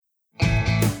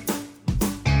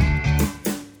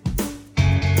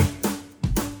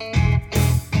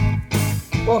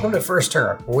Welcome to First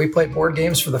Turn, where we play board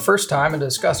games for the first time and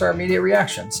discuss our immediate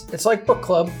reactions. It's like book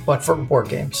club, but for board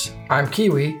games. I'm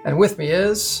Kiwi, and with me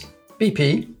is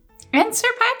BP. And Sir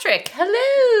Patrick.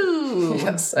 Hello!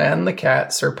 Yes, and the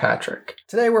cat, Sir Patrick.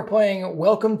 Today we're playing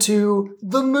Welcome to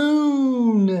the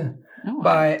Moon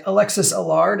by Alexis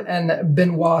Allard and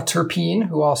Benoit Turpin,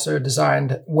 who also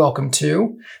designed Welcome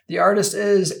to. The artist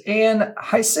is Anne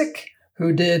Heisig,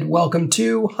 who did Welcome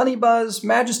to, Honeybuzz,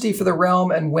 Majesty for the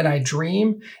Realm, and When I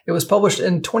Dream. It was published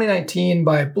in 2019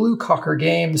 by Blue Cocker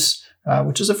Games,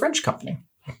 which is a French company.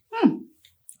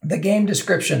 The game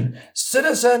description: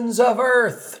 Citizens of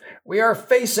Earth, we are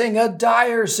facing a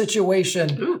dire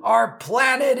situation. Ooh. Our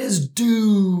planet is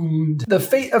doomed. The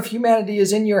fate of humanity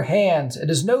is in your hands.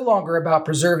 It is no longer about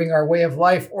preserving our way of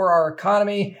life or our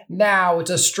economy. Now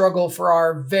it's a struggle for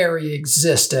our very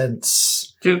existence.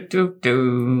 And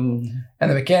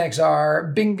the mechanics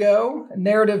are bingo,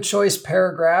 narrative choice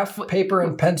paragraph, paper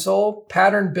and pencil,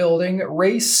 pattern building,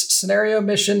 race, scenario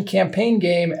mission, campaign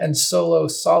game, and solo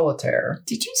solitaire.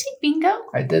 Did you say bingo?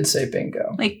 I did say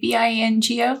bingo. Like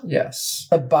B-I-N-G-O? Yes.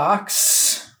 The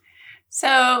box.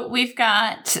 So we've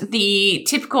got the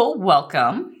typical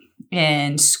welcome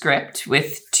and script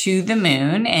with To the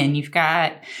Moon, and you've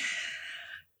got,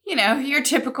 you know, your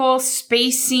typical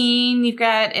space scene. You've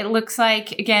got, it looks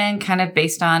like, again, kind of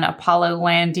based on Apollo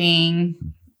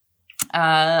landing,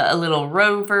 a little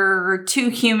rover, two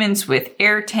humans with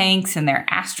air tanks and their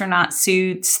astronaut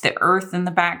suits, the Earth in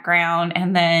the background,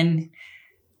 and then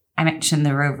I mentioned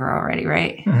the rover already,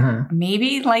 right? Mm-hmm.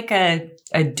 Maybe like a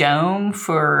dome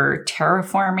for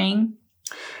terraforming.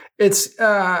 It's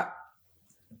the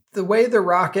way the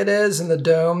rocket is and the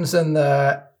domes and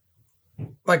the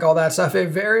like all that stuff. It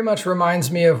very much reminds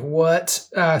me of what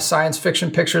science fiction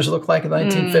pictures looked like in the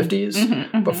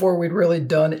 1950s before we'd really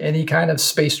done any kind of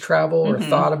space travel or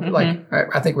thought of like,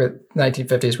 I think with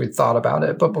 1950s we'd thought about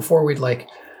it, but before we'd like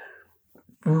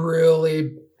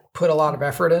really put a lot of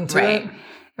effort into it.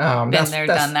 Been there,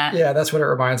 done that. Yeah, that's what it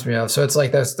reminds me of. So it's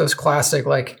like those classic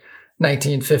like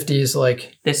 1950s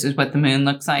like, this is what the moon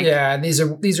looks like. Yeah, and these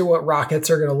are what rockets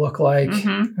are going to look like.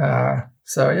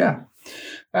 So yeah.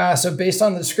 So based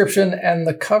on the description and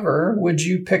the cover, would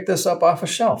you pick this up off a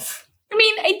shelf? I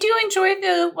mean, I do enjoy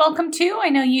the Welcome to. I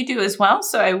know you do as well,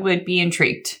 so I would be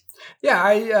intrigued.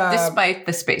 Yeah, despite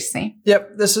the space theme.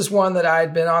 Yep, this is one that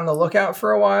I'd been on the lookout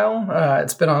for a while.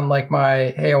 It's been on like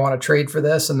my, hey, I want to trade for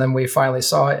this, and then we finally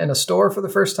saw it in a store for the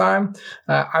first time.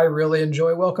 I really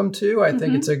enjoy Welcome to. I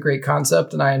think it's a great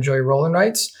concept, and I enjoy roll and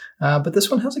writes. But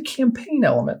this one has a campaign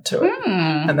element to it,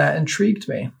 and that intrigued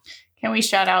me. Can we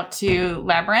shout out to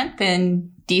Labyrinth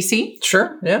in DC?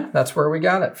 Sure. Yeah, that's where we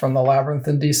got it, from the Labyrinth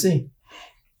in DC.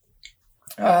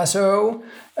 I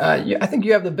think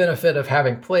you have the benefit of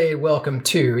having played Welcome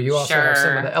to. You also have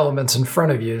some of the elements in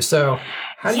front of you. So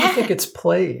how do you think it's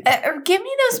played? Give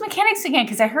me those mechanics again,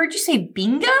 because I heard you say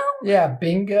bingo? Yeah,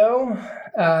 bingo.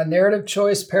 Narrative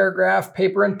choice, paragraph,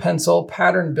 paper and pencil,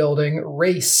 pattern building,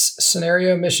 race,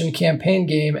 scenario mission, campaign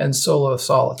game, and solo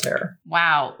solitaire.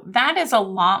 Wow, that is a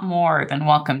lot more than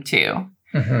Welcome to.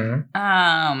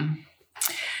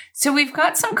 So we've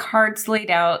got some cards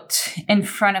laid out in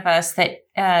front of us that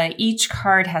each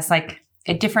card has like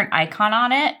a different icon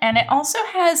on it, and it also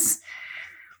has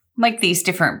like these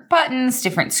different buttons,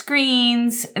 different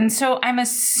screens, and so I'm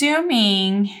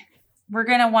assuming we're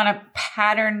going to want to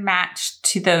pattern match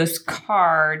to those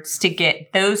cards to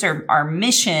get, those are our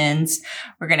missions.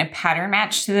 We're going to pattern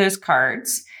match to those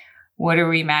cards. What are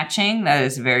we matching? That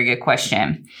is a very good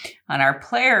question. On our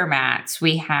player mats,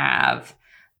 we have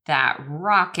that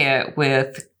rocket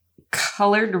with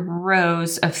colored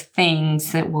rows of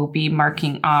things that will be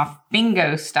marking off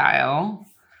bingo style.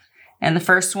 And the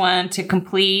first one to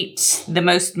complete the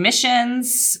most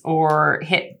missions or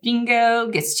hit bingo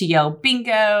gets to yell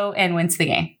bingo and wins the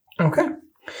game. Okay.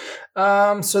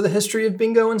 So the history of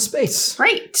bingo in space.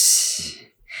 Great.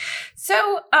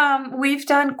 So we've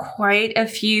done quite a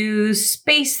few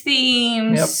space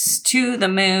themes to the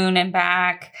moon and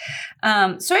back.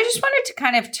 So I just wanted to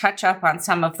kind of touch up on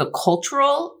some of the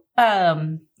cultural,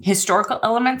 historical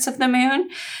elements of the moon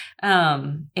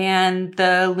and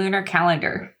the lunar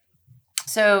calendar.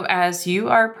 So as you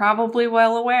are probably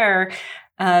well aware,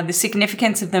 the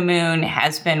significance of the moon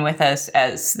has been with us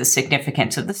as the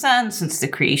significance of the sun since the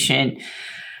creation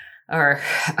or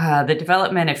the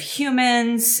development of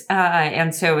humans.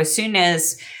 And so as soon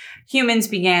as humans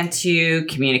began to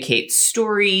communicate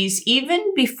stories,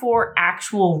 even before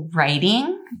actual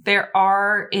writing, there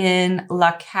are in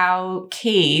Lacau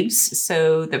caves,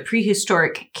 so the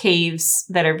prehistoric caves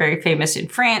that are very famous in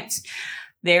France,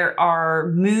 there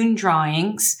are moon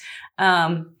drawings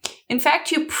In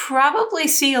fact, you probably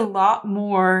see a lot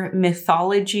more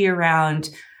mythology around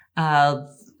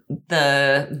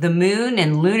the moon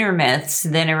and lunar myths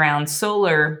than around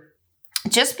solar,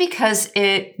 just because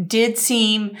it did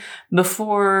seem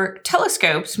before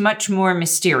telescopes much more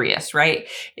mysterious, right?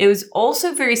 It was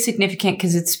also very significant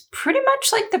because it's pretty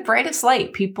much like the brightest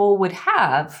light people would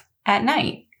have at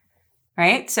night,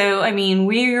 right? So, I mean,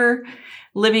 we're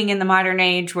living in the modern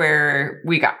age where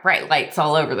we got bright lights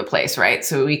all over the place, right?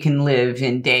 So we can live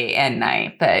in day and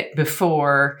night. But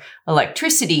before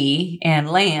electricity and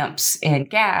lamps and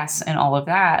gas and all of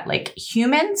that, like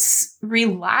humans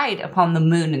relied upon the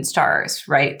moon and stars,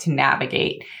 right? To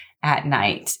navigate at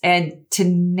night and to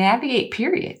navigate,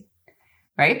 period,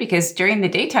 right? Because during the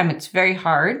daytime, it's very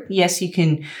hard. Yes, you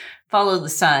can follow the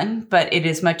sun, but it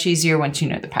is much easier once you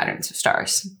know the patterns of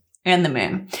stars and the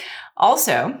moon.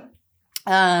 Also,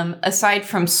 aside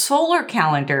from solar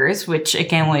calendars, which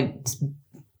again would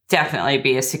definitely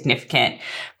be a significant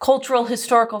cultural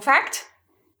historical fact,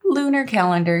 lunar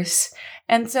calendars.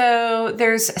 And so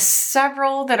there's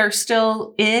several that are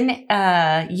still in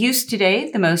use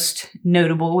today. The most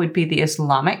notable would be the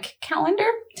Islamic calendar,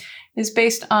 is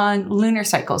based on lunar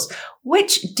cycles,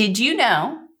 which, did you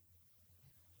know,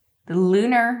 the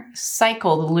lunar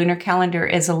cycle, the lunar calendar,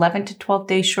 is 11 to 12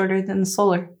 days shorter than the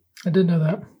solar? I did know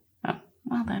that.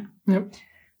 Well then, yep.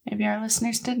 Maybe our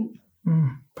listeners didn't.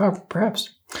 Perhaps.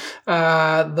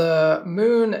 The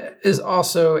moon is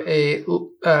also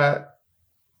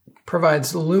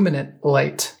provides luminant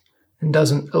light and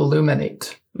doesn't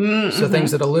illuminate. Mm-hmm. So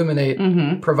things that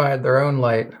illuminate provide their own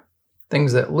light.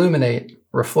 Things that illuminate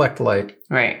reflect light.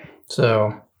 Right.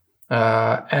 So,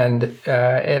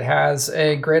 it has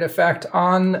a great effect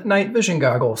on night vision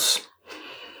goggles.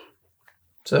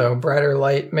 So brighter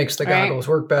light makes the goggles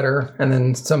work better, and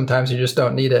then sometimes you just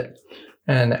don't need it.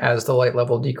 And as the light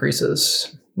level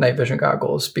decreases, night vision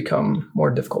goggles become more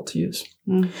difficult to use.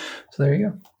 So there you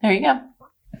go. There you go.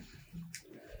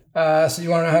 So you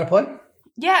want to know how to play?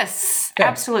 Yes, okay.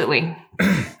 Absolutely.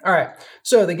 All right.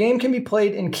 So the game can be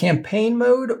played in campaign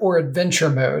mode or adventure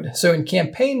mode. So in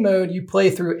campaign mode, you play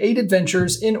through 8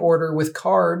 adventures in order with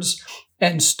cards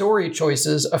and story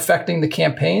choices affecting the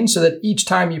campaign, so that each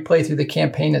time you play through the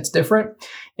campaign, it's different.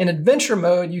 In adventure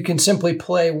mode, you can simply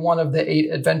play one of the 8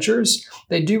 adventures.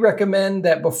 They do recommend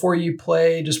that before you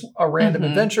play just a random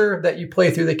adventure, that you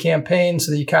play through the campaign so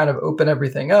that you kind of open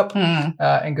everything up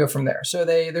and go from there. So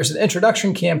there's an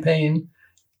introduction campaign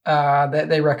that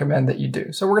they recommend that you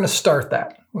do. So we're going to start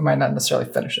that. We might not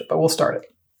necessarily finish it, but we'll start it.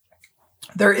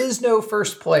 There is no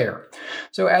first player.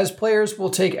 So as players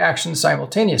will take actions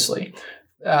simultaneously.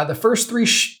 The first 3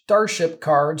 starship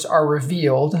cards are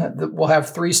revealed. We'll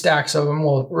have 3 stacks of them.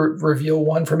 We'll reveal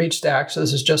 1 from each stack. So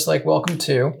this is just like Welcome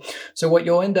To. So what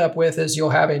you'll end up with is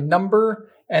you'll have a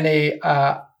number and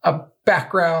a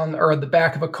background, or the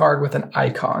back of a card with an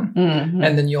icon.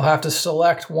 And then you'll have to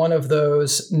select one of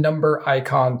those number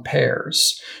icon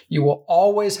pairs. You will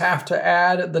always have to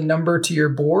add the number to your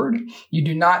board. You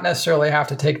do not necessarily have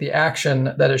to take the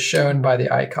action that is shown by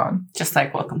the icon. Just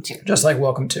like Welcome To. Just like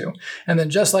Welcome To. And then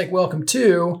just like Welcome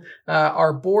To,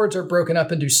 our boards are broken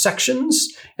up into sections,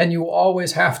 and you will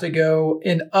always have to go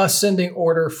in ascending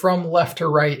order from left to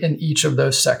right in each of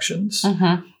those sections.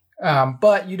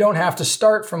 But you don't have to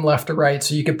start from left to right,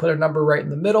 so you can put a number right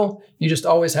in the middle. You just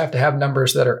always have to have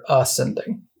numbers that are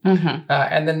ascending.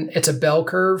 And then it's a bell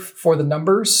curve for the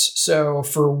numbers. So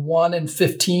for 1 and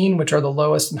 15, which are the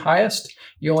lowest and highest,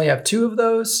 you only have 2 of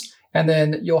those. And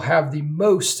then you'll have the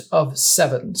most of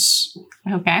 7s.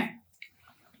 Okay.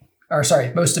 Or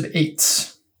sorry, most of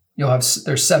 8s.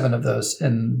 There's 7 of those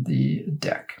in the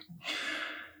deck.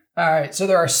 All right, so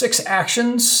there are 6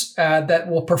 actions that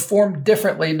will perform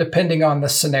differently depending on the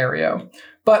scenario.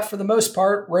 But for the most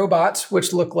part, robots,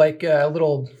 which look like a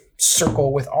little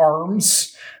circle with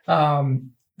arms, they're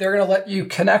going to let you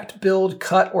connect, build,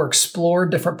 cut, or explore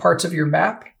different parts of your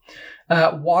map.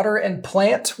 Water and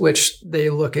plant, which they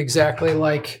look exactly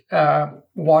like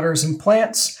waters and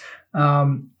plants.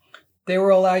 They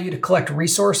will allow you to collect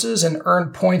resources and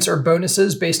earn points or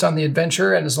bonuses based on the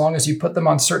adventure, and as long as you put them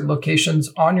on certain locations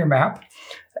on your map.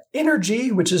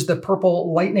 Energy, which is the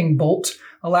purple lightning bolt,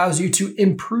 allows you to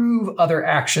improve other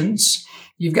actions.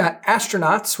 You've got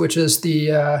astronauts, which is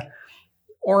the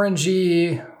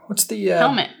orangey, what's the...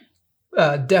 helmet.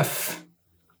 Daft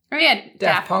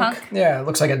Punk. Yeah, it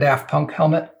looks like a Daft Punk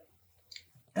helmet.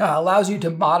 Allows you to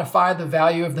modify the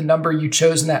value of the number you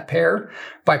chose in that pair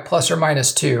by plus or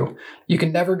minus 2. You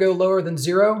can never go lower than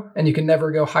 0, and you can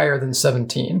never go higher than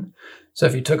 17. So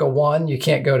if you took a 1, you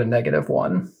can't go to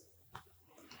 -1.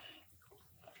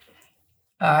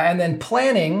 And then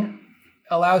planning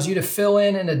allows you to fill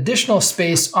in an additional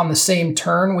space on the same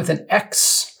turn with an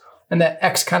X, and that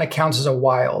X kind of counts as a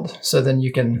wild. So then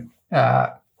you can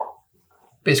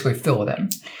basically fill it in.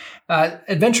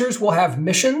 Adventures will have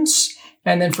missions,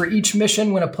 and then for each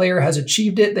mission, when a player has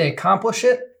achieved it, they accomplish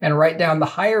it and write down the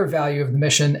higher value of the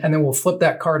mission, and then we'll flip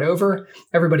that card over.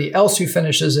 Everybody else who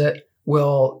finishes it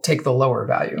will take the lower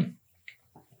value.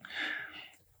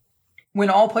 When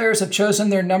all players have chosen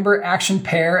their number action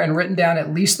pair and written down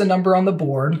at least the number on the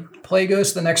board, play goes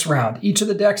to the next round. Each of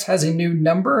the decks has a new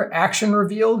number action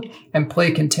revealed, and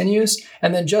play continues.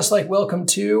 And then just like Welcome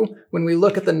To, when we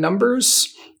look at the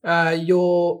numbers,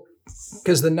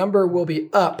 because the number will be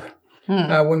up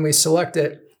when we select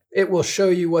it, it will show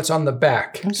you what's on the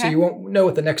back. Okay. So you won't know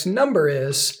what the next number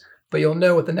is, but you'll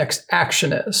know what the next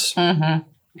action is. Mm-hmm.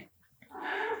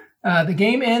 The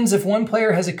game ends if one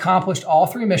player has accomplished all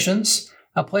 3 missions.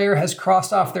 A player has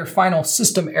crossed off their final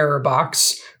system error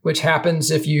box, which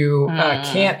happens if you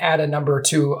can't add a number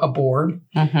to a board.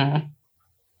 Mm-hmm.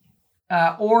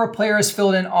 Or a player has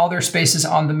filled in all their spaces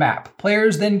on the map.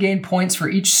 Players then gain points for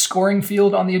each scoring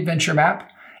field on the adventure map,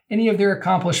 any of their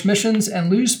accomplished missions, and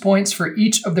lose points for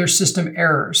each of their system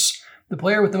errors. The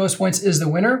player with the most points is the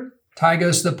winner. Tie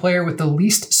goes to the player with the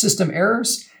least system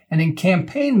errors. And in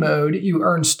campaign mode, you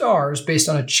earn stars based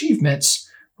on achievements,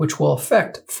 which will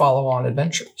affect follow-on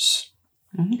adventures.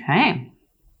 Okay.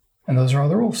 And those are all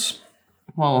the rules.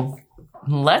 Well,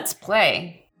 let's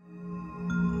play.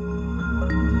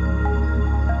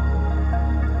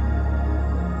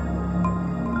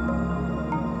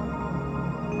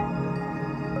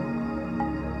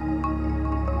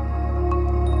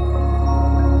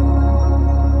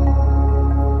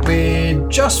 We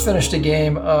just finished a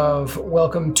game of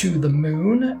Welcome to the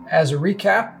Moon. As a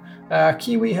recap,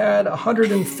 Kiwi had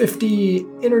 150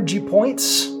 energy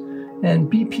points,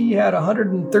 and BP had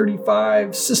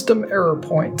 135 system error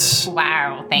points.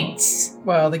 Wow, thanks.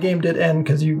 Well, the game did end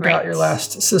because you got your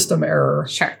last system error.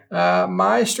 Sure.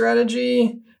 My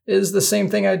strategy is the same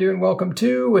thing I do in Welcome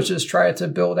To, which is try to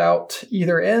build out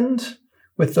either end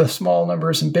with the small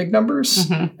numbers and big numbers,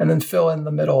 and then fill in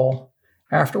the middle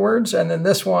afterwards. And then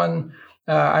this one,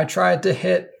 I tried to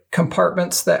hit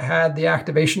compartments that had the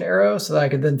activation arrow so that I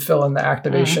could then fill in the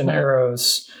activation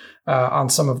arrows on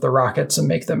some of the rockets and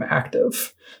make them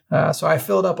active. So I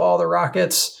filled up all the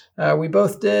rockets. We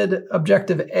both did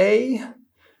objective A,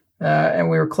 and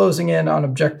we were closing in on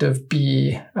objective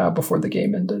B before the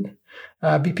game ended.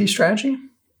 BP strategy?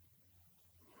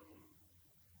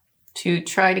 To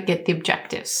try to get the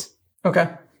objectives. Okay.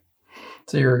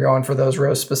 So you were going for those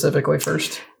rows specifically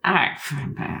first? I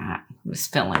was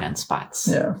filling in spots.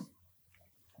 Yeah.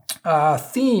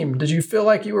 Theme. Did you feel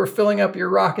like you were filling up your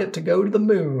rocket to go to the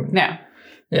moon? No.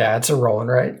 Yeah, it's a roll and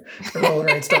write. The roll and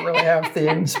writes don't really have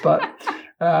themes, but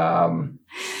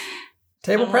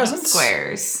table presents?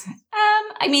 Squares.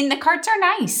 I mean, the cards are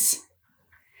nice.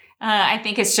 I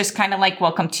think it's just kind of like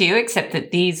Welcome To, except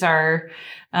that these are,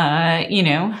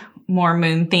 more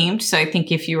moon themed. So I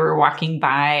think if you were walking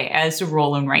by as a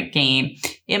roll and write game,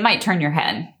 it might turn your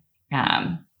head.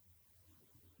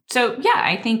 So yeah,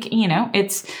 I think,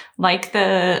 it's like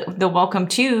the Welcome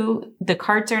To, the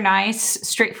cards are nice,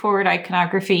 straightforward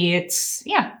iconography. It's,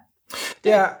 yeah.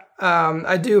 Yeah.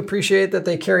 I do appreciate that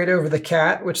they carried over the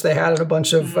cat, which they had in a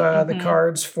bunch of the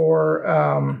cards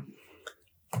for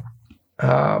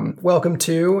Welcome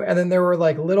To, and then there were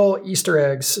like little Easter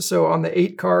eggs. So on the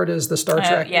 8 card is the Star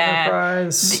Trek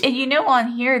Enterprise.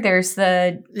 On here there's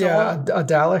the a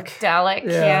Dalek. Dalek,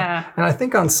 yeah. And I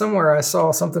think on somewhere I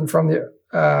saw something from the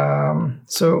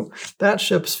so that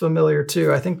ship's familiar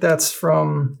too. I think that's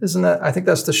I think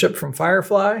that's the ship from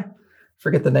Firefly.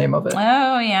 Forget the name of it.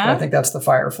 Oh yeah. But I think that's the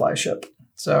Firefly ship.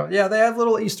 So, yeah, they have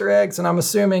little Easter eggs, and I'm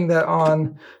assuming that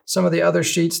on some of the other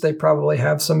sheets, they probably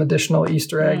have some additional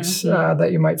Easter eggs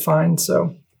that you might find.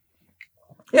 So,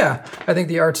 yeah, I think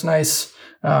the art's nice.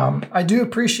 I do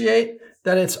appreciate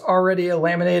that it's already a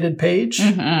laminated page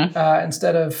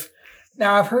instead of...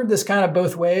 Now, I've heard this kind of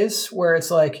both ways, where it's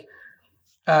like,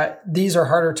 these are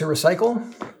harder to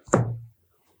recycle.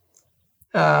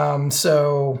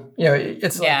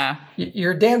 It's like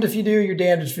you're damned if you do, you're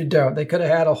damned if you don't. They could have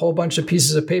had a whole bunch of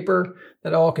pieces of paper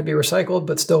that all could be recycled,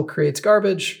 but still creates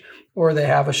garbage, or they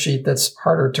have a sheet that's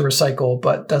harder to recycle,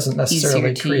 but doesn't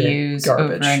necessarily create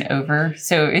garbage. Over and over.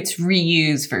 So it's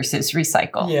reuse versus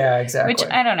recycle. Yeah, exactly. Which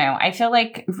I don't know. I feel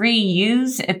like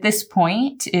reuse at this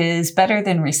point is better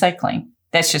than recycling.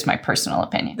 That's just my personal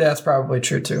opinion. That's probably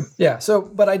true too. Yeah. So,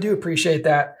 but I do appreciate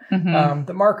that.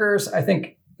 The markers, I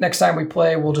think, next time we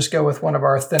play, we'll just go with one of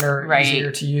our thinner,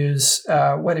 easier to use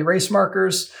wet erase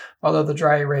markers, although the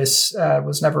dry erase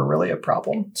was never really a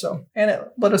problem. So, and it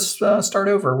let us start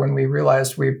over when we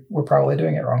realized we were probably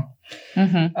doing it wrong.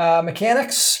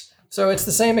 Mechanics. So it's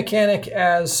the same mechanic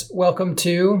as Welcome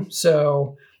To.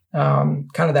 So kind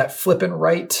of that flip and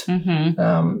right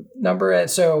number. And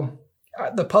so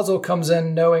the puzzle comes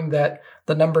in knowing that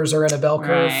the numbers are in a bell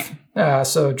curve.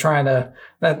 So trying to,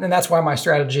 and that's why my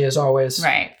strategy is always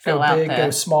fill go big, go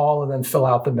small, and then fill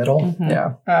out the middle.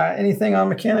 Anything on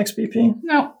mechanics, BP?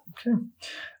 No.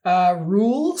 Okay.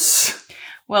 Rules.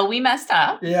 Well, we messed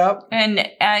up. Yep. And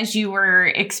as you were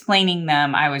explaining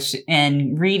them,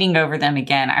 and reading over them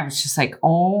again, I was just like,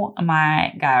 oh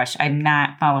my gosh, I'm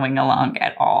not following along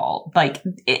at all. Like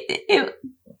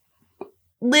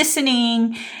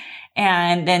listening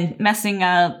and then messing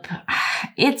up,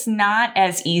 it's not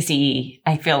as easy,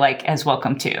 I feel like, as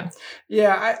Welcome To.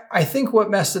 Yeah, I think what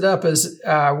messed it up is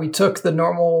we took the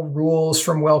normal rules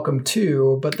from Welcome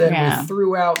To, but then we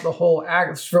threw out the whole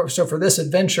act. So for this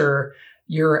adventure,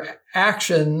 your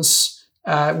actions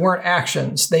weren't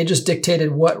actions. They just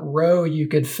dictated what row you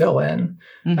could fill in.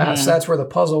 So that's where the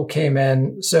puzzle came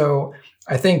in. So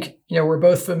I think, we're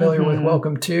both familiar with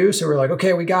Welcome To. So we're like,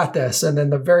 okay, we got this. And then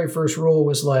the very first rule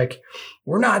was like,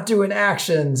 we're not doing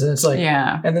actions. And it's like,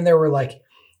 and then there were like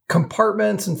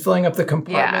compartments and filling up the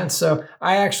compartments. So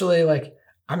I actually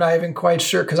I'm not even quite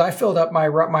sure because I filled up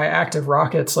my active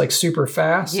rockets like super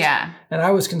fast. Yeah. And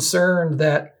I was concerned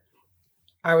that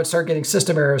I would start getting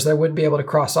system errors that I wouldn't be able to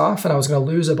cross off, and I was going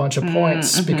to lose a bunch of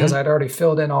points because I'd already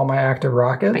filled in all my active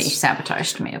rockets. But you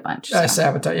sabotaged me a bunch. So. I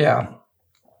sabotaged, yeah.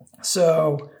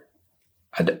 So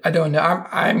I don't know.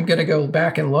 I'm going to go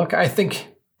back and look. I think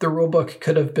the rule book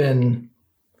could have been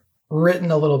written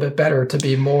a little bit better to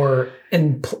be more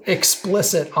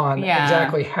explicit on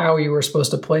exactly how you were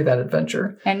supposed to play that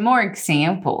adventure. And more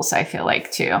examples, I feel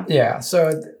like, too. Yeah.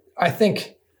 So I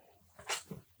think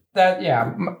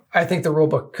I think the rule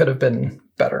book could have been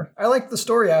better. I like the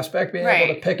story aspect, being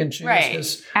able to pick and choose,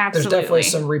 because there's definitely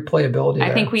some replayability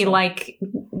there. I think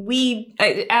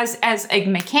as a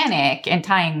mechanic and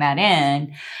tying that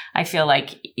in, I feel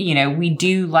like, we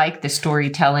do like the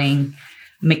storytelling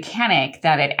mechanic,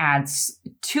 that it adds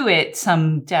to it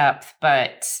some depth,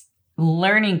 but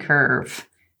learning curve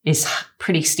is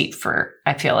pretty steep for,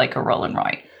 I feel like, a roll and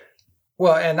write.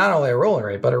 Well, and not only a roll and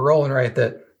write, but a roll and write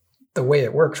that the way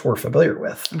it works, we're familiar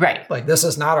with. Right. Like, this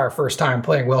is not our first time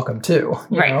playing Welcome To.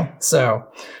 You know? So,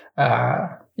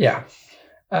 player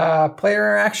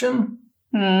interaction.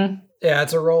 Yeah,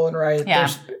 it's a roll and write. Yeah.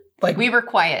 We were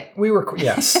quiet.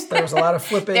 Yes. There was a lot of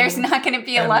flipping. There's not going to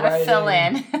be a lot of fill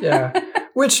in.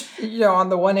 Which, on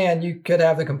the one hand, you could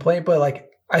have the complaint, but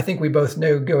I think we both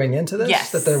knew going into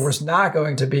this that there was not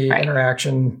going to be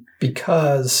interaction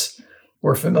because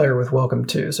we're familiar with Welcome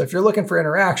To. So if you're looking for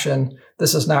interaction,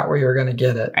 this is not where you're going to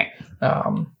get it. Right.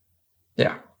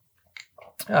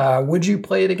 Would you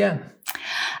play it again?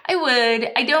 I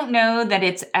would. I don't know that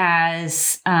it's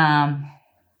as...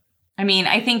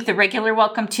 I think the regular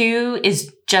Welcome To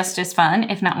is just as fun,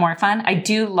 if not more fun. I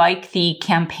do like the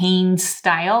campaign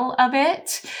style of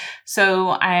it.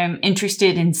 So I'm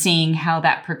interested in seeing how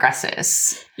that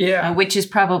progresses. Yeah. Which is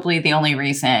probably the only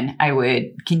reason I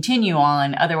would continue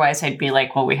on. Otherwise, I'd be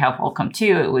like, well, we have Welcome To.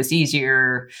 It was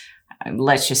easier.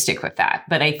 Let's just stick with that.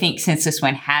 But I think since this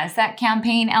one has that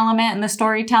campaign element in the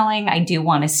storytelling, I do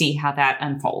want to see how that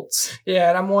unfolds. Yeah,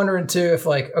 and I'm wondering too if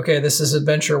this is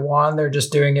Adventure 1, they're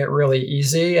just doing it really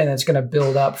easy and it's going to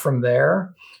build up from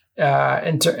there.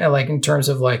 In terms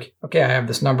of I have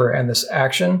this number and this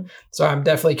action. So I'm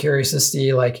definitely curious to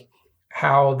see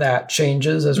how that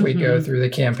changes as we go through the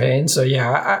campaign. So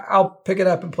I'll pick it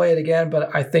up and play it again.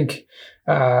 But I think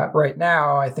right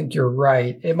now, I think you're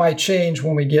right. It might change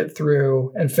when we get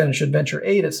through and finish Adventure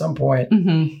 8 at some point.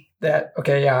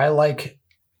 I like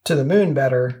To the Moon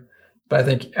better. But I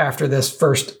think after this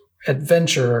first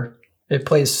adventure, it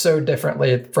plays so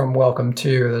differently from Welcome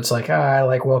To. That's I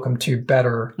like Welcome To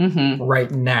better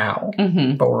right now.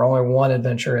 But we're only one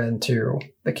adventure into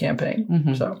the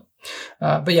campaign. So,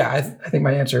 I think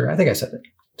my answer, I think I said it.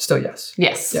 Still yes.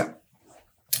 Yes. Yeah.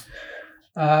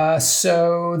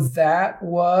 So that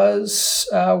was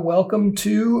Welcome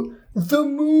To the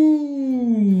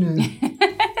Moon.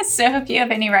 So if you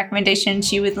have any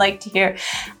recommendations you would like to hear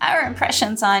our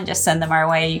impressions on, just send them our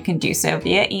way. You can do so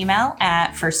via email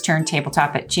at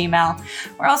firstturntabletop@gmail.com.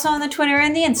 We're also on the Twitter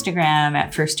and the Instagram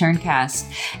at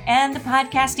firsttturncast. And the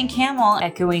podcasting camel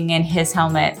echoing in his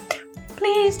helmet.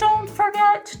 Please don't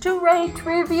forget to rate,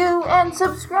 review, and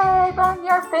subscribe on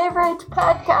your favorite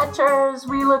podcatchers.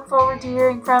 We look forward to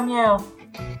hearing from you.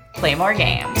 play more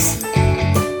games.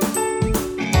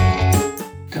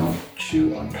 Don't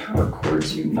chew on power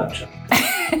cords, you nutjob.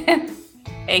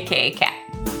 AKA cat.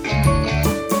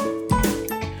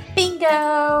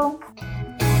 Bingo!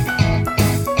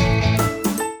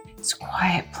 It's a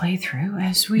quiet playthrough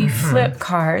as we flip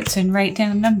cards and write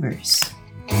down numbers.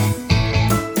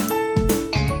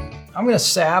 I'm going to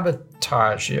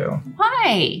sabotage you.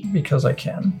 Why? Because I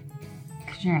can.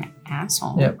 Because you're an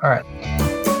asshole. Yep, all right.